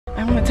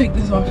gonna take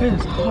this off. It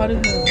is hot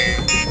as hell.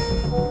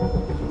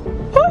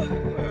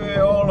 Hey,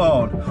 hold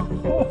on.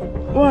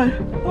 What?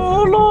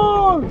 Hold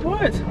on.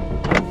 What?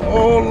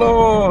 Hold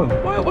on.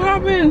 What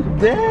happened?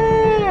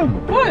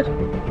 Damn. What?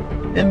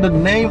 In the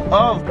name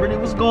of Britney,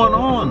 what's going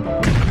on?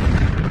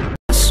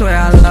 I swear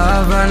I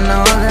love her,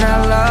 know that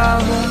I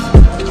love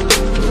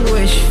her. The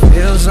way she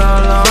feels all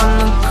on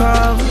the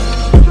cover.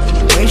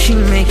 The way she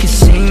make it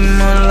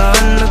seem all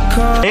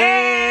undercover.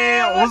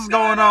 Hey, what's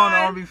going on,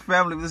 R&B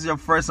family? If this is your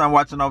first time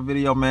watching our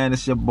video, man,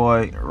 it's your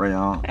boy,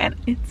 Rayon. And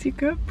it's your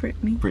girl,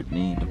 Britney.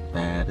 Britney, the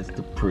baddest,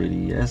 the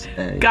prettiest.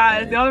 Hey,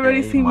 guys, y'all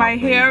already see my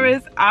hair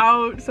is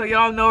out. So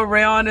y'all know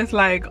Rayon is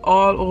like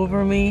all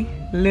over me.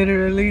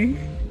 Literally.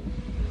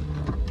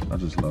 I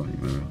just love you,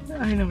 baby.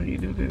 I know you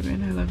do, baby,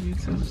 and I love you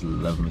too. I just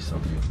love me so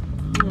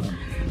good.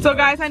 So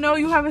guys, I know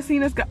you haven't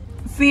seen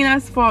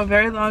us for a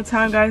very long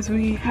time, guys.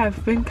 We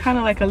have been kind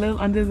of like a little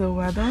under the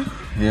weather,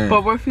 Yeah.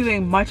 but we're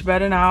feeling much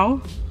better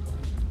now.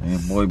 And your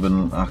boy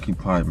been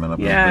occupied, man. I've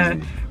been Yeah,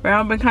 busy.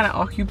 Rayon been kind of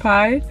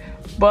occupied,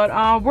 but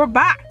we're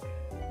back.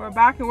 We're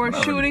back and we're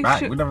Not really shooting.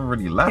 back. We never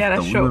really left. Yeah,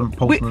 that's though. true. We've been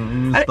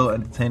posting. We were still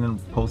entertaining,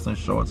 posting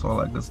shorts, all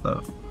that good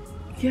stuff.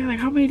 Yeah, like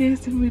how many days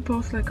did we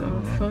post like a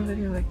film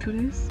video? Like 2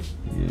 days?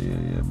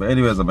 Yeah. But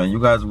anyways, I mean,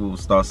 you guys will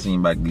start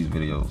seeing back these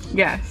videos.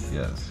 Yes.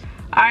 Yes.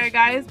 All right,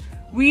 guys,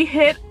 we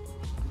hit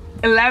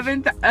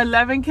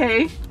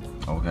 11K.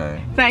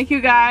 Okay. Thank you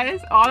guys,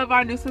 all of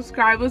our new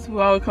subscribers,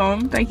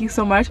 welcome. Thank you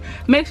so much.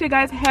 Make sure you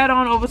guys head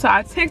on over to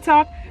our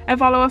TikTok and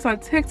follow us on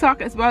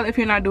TikTok as well if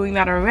you're not doing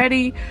that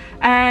already.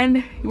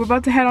 And we're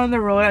about to head on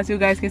the road. As you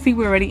guys can see,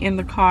 we're already in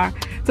the car,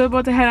 so we're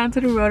about to head onto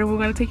the road and we're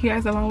going to take you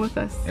guys along with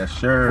us. Yeah,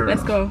 sure.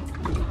 Let's go.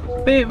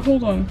 Babe,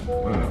 hold on.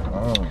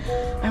 Oh.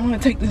 I want to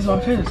take this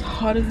off. It is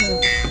hot as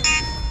hell.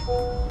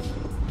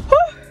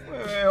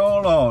 Hey,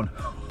 hold on.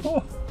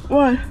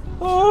 What?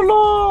 Oh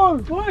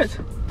Lord. What?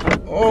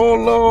 Oh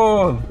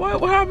Lord.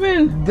 What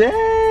happened?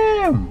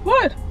 Damn.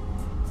 What?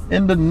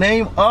 In the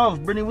name of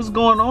Britney, what's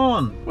going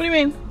on? What do you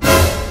mean?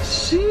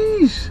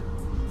 Sheesh.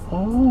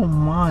 Oh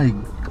my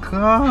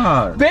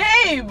God.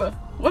 Babe,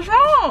 what's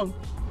wrong?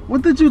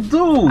 What did you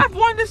do? I've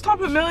worn this top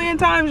a million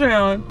times,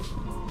 Rayon.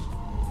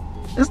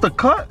 It's the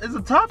cut? Is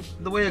the top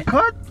the way it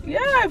cut? Yeah,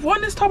 I've worn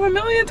this top a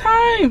million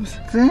times.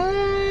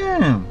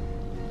 Damn.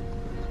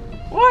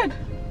 What?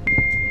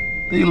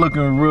 You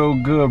looking real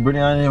good,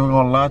 Britney. I ain't even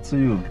gonna lie to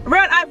you.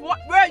 Red,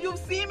 you've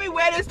seen me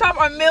wear this top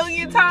a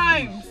million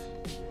times.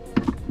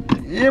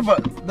 Yeah,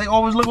 but they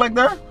always look like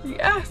that?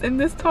 Yes, in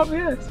this top,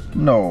 yes.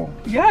 No.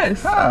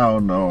 Yes. I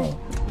don't know.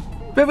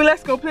 Baby,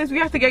 let's go, please. We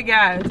have to get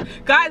gas.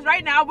 Guys,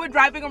 right now we're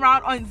driving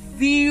around on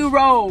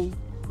zero.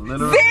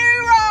 Literally.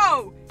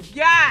 Zero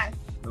gas.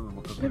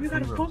 Baby, you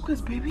gotta heroes.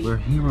 focus, baby. We're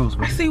heroes,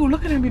 I baby. see you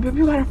looking at me, baby.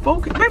 You gotta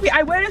focus. Baby,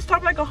 I wear this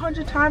top like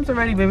 100 times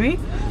already, baby.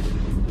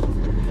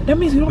 That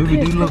means you don't Baby,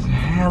 pay they look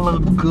attention. hella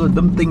good.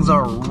 Them things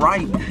are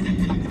right.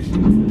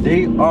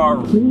 They are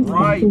Please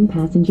right. fasten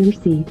passenger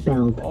seat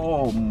belt.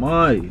 Oh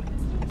my.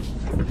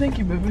 Thank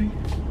you, baby.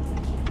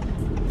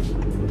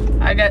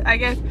 I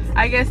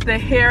guess the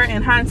hair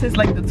enhances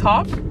like the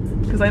top,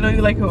 because I know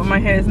you like it when my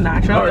hair is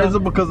natural. Or is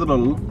it because of the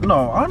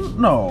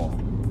no?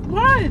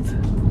 What?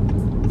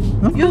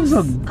 Them things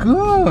are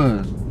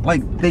good.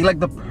 Like they like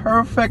the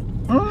perfect.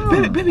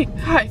 Baby,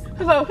 hi,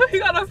 hello. You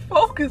gotta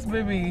focus,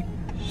 baby.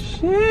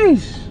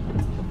 Sheesh.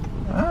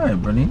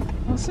 Alright, Britney.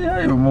 I see how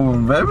you're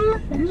moving,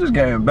 baby. You just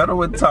getting better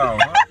with time,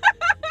 huh?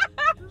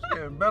 Just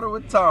getting better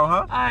with time,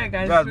 huh? Alright,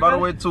 guys. Guys, by the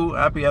way, too,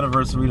 happy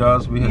anniversary to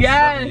us. We hit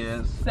 7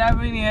 years.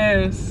 7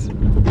 years.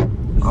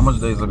 How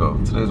much days ago?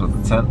 Today's what,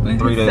 the 10th? We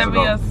 3 hit days 7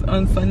 ago. years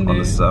on Sunday. On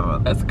the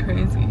 7th. That's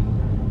crazy.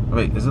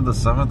 Wait, is it the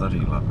 7th or the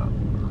 11th?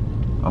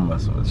 I'm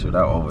messing with you.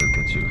 That always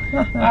gets you.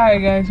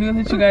 Alright, guys. We'll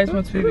hit you guys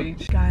once we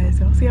reach.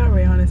 Guys, y'all see how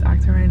Rayon is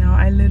acting right now?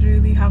 I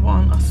literally have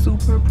on a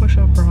super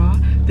push-up bra.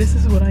 This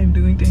is what I'm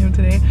doing to him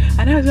today.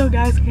 And as you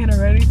guys can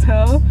already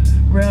tell,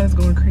 Rayon is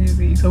going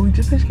crazy. So we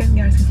just finished getting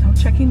gas. He's now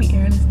checking the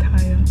air in his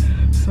tire.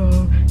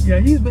 So yeah,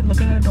 he's been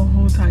looking at it the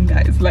whole time,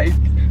 guys. Like,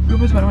 we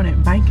almost went on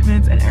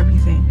embankments and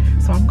everything.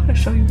 So I'm gonna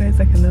show you guys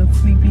like a little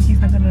sneak peek. He's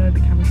not gonna let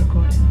the camera's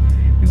recording.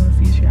 We're gonna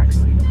see his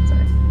reaction when he goes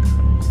inside.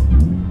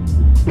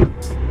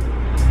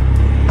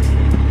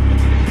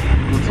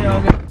 Yeah,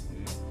 okay.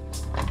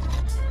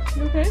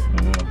 You okay?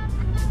 Yeah.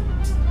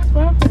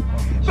 What happened?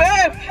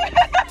 Babe!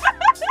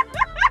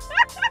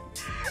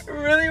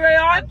 Really,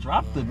 Rayon?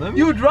 Dropped it, baby.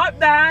 You dropped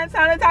the hand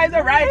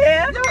sanitizer right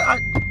here? Yeah,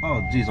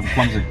 oh, jeez, I'm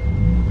clumsy.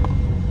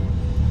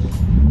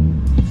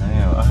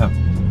 Damn,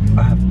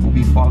 I have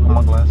movie fog on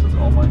my glasses.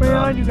 Oh my Rayon,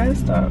 God. you gotta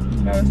stop.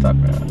 You gotta stop,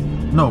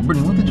 Rayon. No,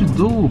 Britney, what did you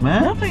do,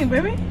 man? Nothing,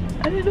 baby.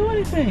 I didn't do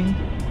anything.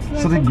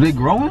 So they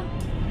growing?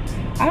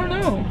 I don't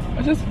know.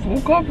 I just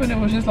woke up and it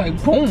was just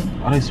like boom.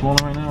 Are they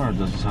swollen right now, or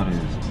that's just how it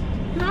is?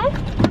 No,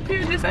 my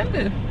period just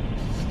ended.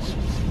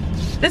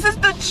 This is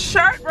the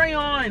shirt,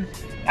 Rayon.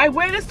 I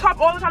wear this top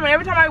all the time, and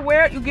every time I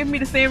wear it, you give me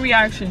the same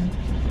reaction.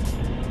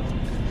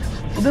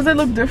 Does it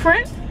look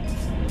different?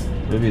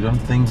 Baby, them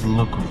things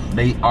look,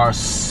 they are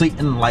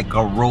sitting like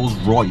a Rolls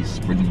Royce,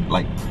 Britney,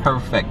 like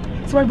perfect.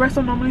 So my breasts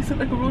don't normally sit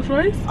like a Rolls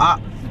Royce?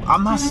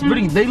 I'm not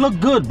Britney, they look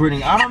good,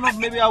 Britney. I don't know if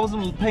maybe I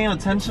wasn't paying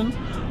attention,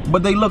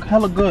 but they look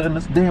hella good, and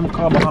this damn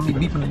car behind me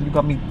beeping and you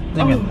got me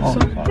thinking. Oh,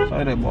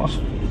 sorry there, boss.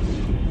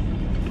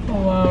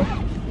 Oh wow.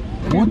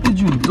 What did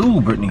you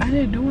do, Britney? I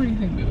didn't do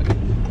anything, baby.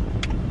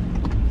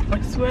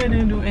 I swear I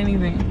didn't do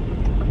anything.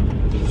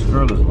 This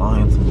girl is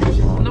lying to me,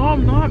 son. No,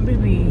 I'm not,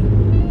 baby.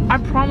 I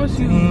promise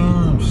you.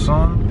 Damn,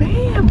 son.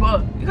 Babe,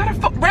 you gotta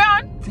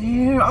Rayon.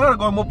 Damn, I gotta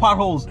go in more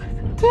potholes.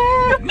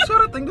 Damn, you sure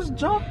that thing just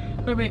jumped?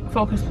 Wait,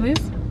 focus, please.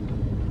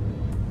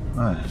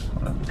 Alright,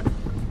 whatever.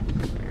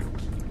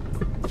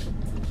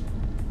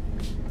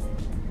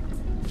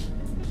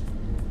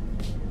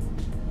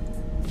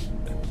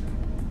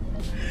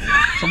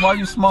 So why are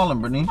you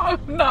smiling, Britney?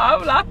 No,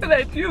 I'm laughing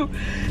at you.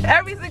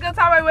 Every single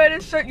time I wear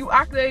this shirt, you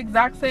act the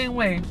exact same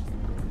way.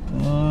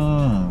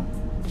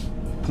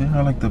 They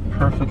are like the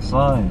perfect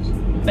size.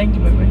 Thank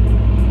you, baby.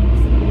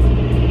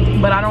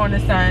 But I don't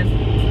understand.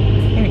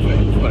 Anyway,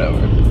 whatever.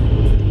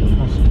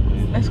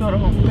 Let's go to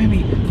home,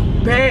 baby.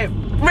 Babe,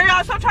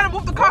 Rayon, stop trying to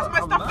move the car so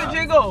my stuff to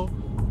jiggle.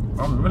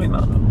 I'm really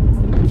not.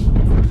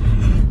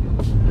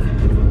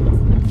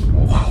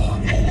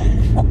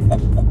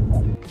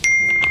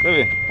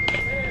 Baby,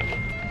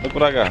 look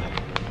what I got.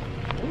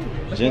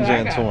 Ginger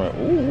and turmeric.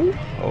 Ooh,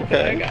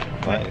 okay.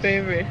 Nice. My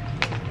favorite.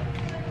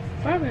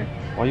 Favorite.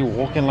 Why are you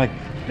walking like?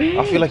 Babe.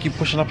 I feel like you're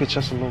pushing up your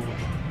chest a little bit.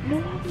 No,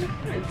 I'm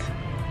not.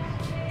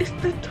 It's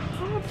the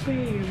top,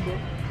 babe.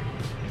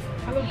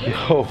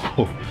 Yo,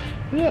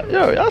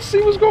 yeah, I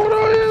see what's going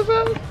on here,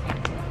 man.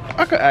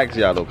 I could ask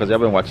y'all though, cause y'all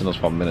been watching us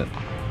for a minute.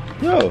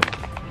 Yo,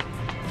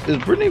 is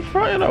Britney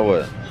frying or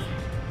what?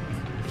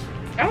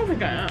 I don't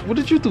think I am. What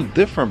did you do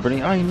different,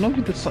 Britney? I know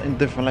you did something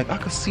different. Like I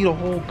could see the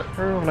whole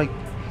curve, like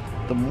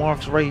the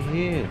marks right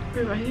here.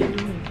 Babe, I didn't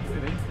do anything,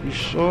 baby. You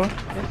sure?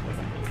 Yes, baby.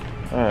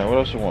 All right, what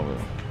else you want,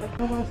 baby?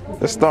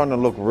 It's starting to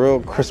look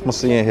real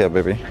Christmassy in here,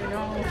 baby.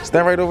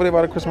 Stand right over there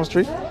by the Christmas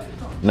tree.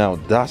 Now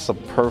that's a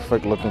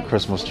perfect looking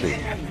Christmas tree.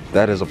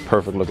 That is a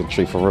perfect looking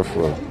tree for real, for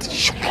real.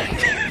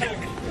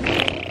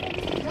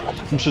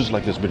 I'm just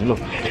like this, Britney. Look.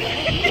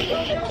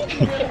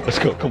 Let's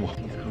go. Come on.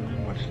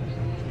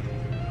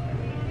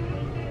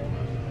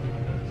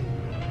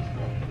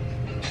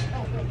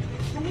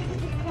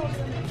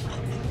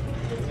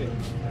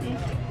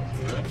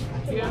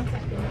 Yeah.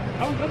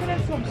 I was looking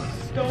at some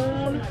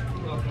stone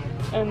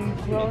and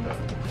ground.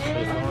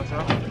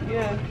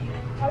 Yeah.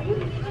 What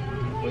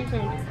do you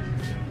think?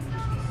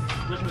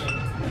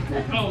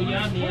 Oh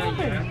yeah,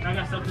 I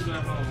got something to do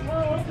at home.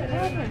 What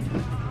happened?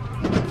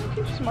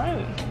 You keep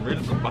smiling. I'm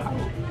ready to buy.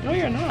 No,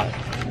 you're not.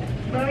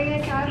 Maria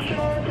Castro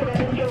to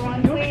register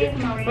one, please.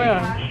 Maria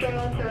Castro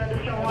to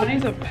register one. But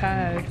these are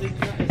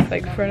pads,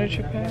 like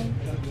furniture pads.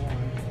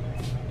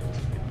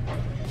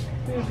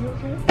 Babe, you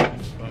okay?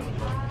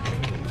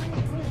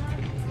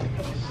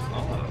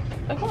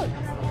 Like what?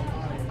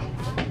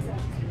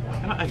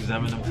 Can I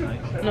examine them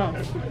tonight? No.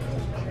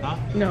 Huh?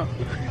 No.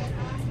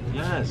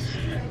 Yes.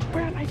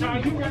 Brad, I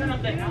didn't do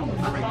anything. You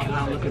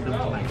gotta look at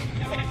them like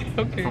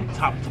Okay. from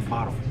top to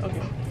bottom.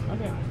 Okay.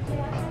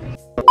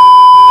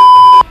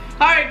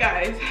 Alright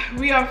guys,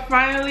 we are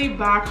finally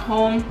back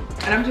home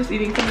and I'm just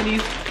eating some of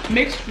these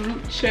mixed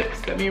fruit chips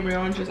that me and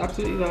Rayon just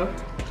absolutely love.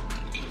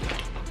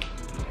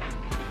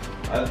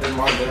 I think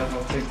my dad's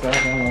gonna take that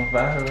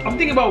one. I'm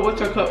thinking about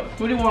what's your cup.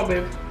 What do you want,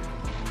 babe?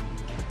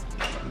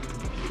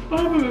 What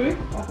happened, baby?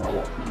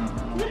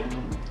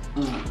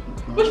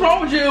 What's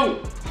wrong with you?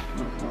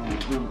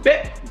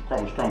 Babe.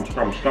 Crumbs.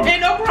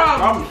 Ain't no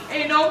crumbs.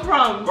 Ain't no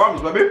crumbs.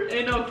 Crumbs, baby.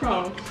 Ain't no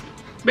crumbs.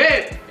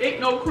 Babe, ain't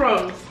no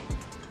crumbs.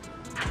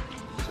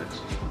 Sexy.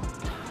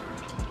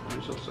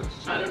 You're so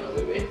sexy. I don't know,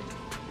 baby.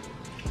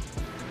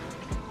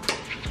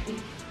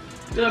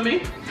 You know me?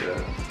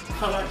 Yeah.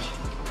 How much?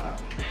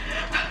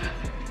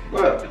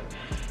 What?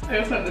 I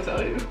have something to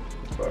tell you.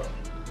 What?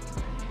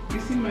 You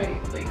see my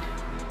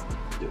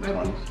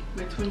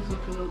twins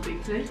look a little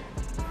big today?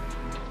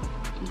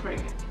 I'm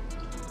pregnant.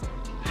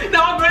 No,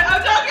 I'm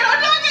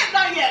joking,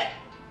 not yet.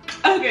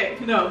 Okay,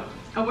 no.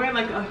 I'm wearing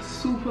like a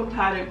super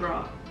padded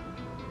bra.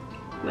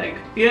 Like,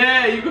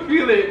 yeah, you can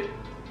feel it.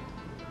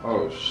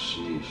 Oh,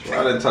 sheesh.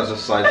 Well, I didn't touch the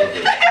sides of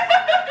it.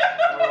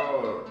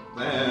 Oh,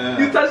 man.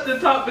 You touched the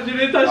top, but you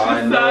didn't touch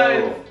the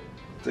sides.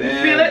 Damn.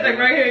 You feel it? Like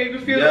right here, you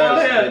can feel it all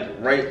here.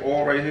 Like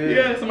all right here?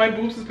 Yeah, so my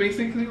boobs is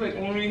basically like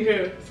only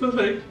here. So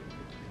like.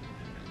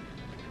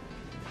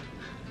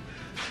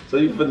 So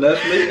you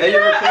finesse me? And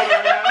you're recording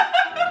right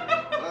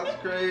now? That's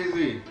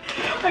crazy.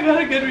 I got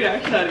a good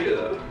reaction out of you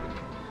though.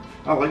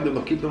 I like them,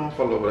 but keep them on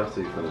for a little bit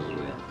after you finish this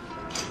video.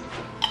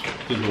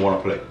 Give me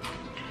one plate.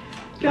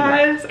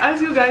 Guys,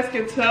 as you guys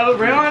can tell,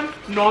 Rayon,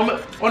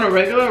 on a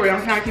regular,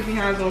 Rayon can't keep his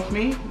hands off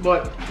me,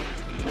 but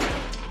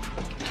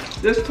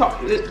this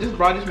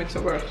bra just makes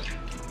it worse.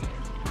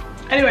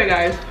 Anyway,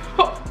 guys,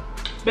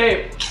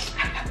 babe.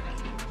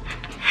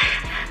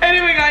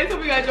 Anyway, guys,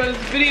 hope you guys enjoyed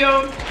this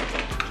video.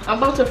 I'm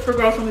about to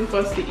figure out something for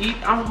us to eat.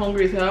 I'm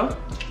hungry as hell.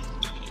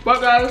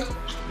 But guys,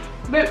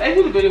 babe,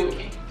 end the video with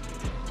me.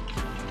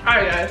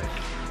 Alright guys,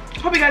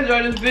 hope you guys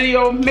enjoyed this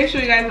video. Make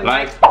sure you guys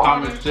like,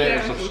 comment, share,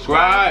 and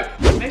subscribe.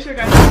 Make sure you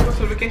guys hit the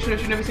notification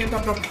that you never seen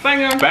something from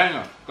banger.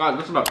 Banger. God,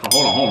 listen up.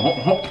 Hold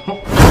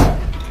on.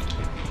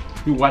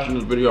 You watching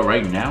this video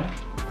right now?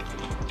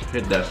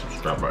 Hit that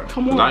subscribe button.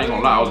 Come on. I ain't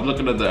gonna lie, I was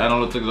looking at the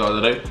analytics the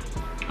other day,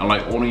 and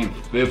like only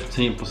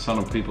 15%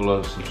 of people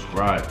are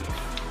subscribed.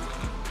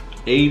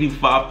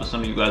 85%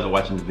 of you guys are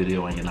watching the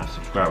video and you're not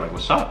subscribed. Like,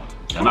 what's up?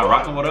 You're not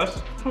rocking with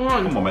us? Come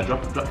on. Come on, man.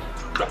 Drop.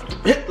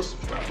 Hit the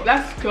subscribe button.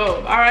 Let's go.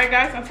 Alright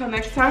guys, until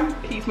next time,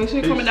 peace. Make sure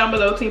you comment down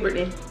below, Team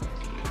Britney.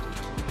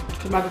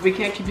 Because my baby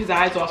can't keep his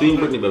eyes off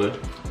Team of Britney, baby.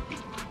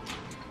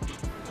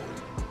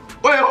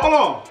 Wait, hold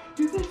on.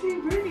 You said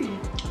Team Britney.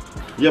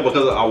 Yeah,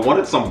 because I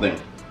wanted something.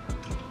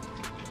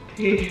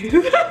 Peace.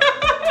 So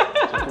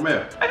come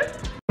here.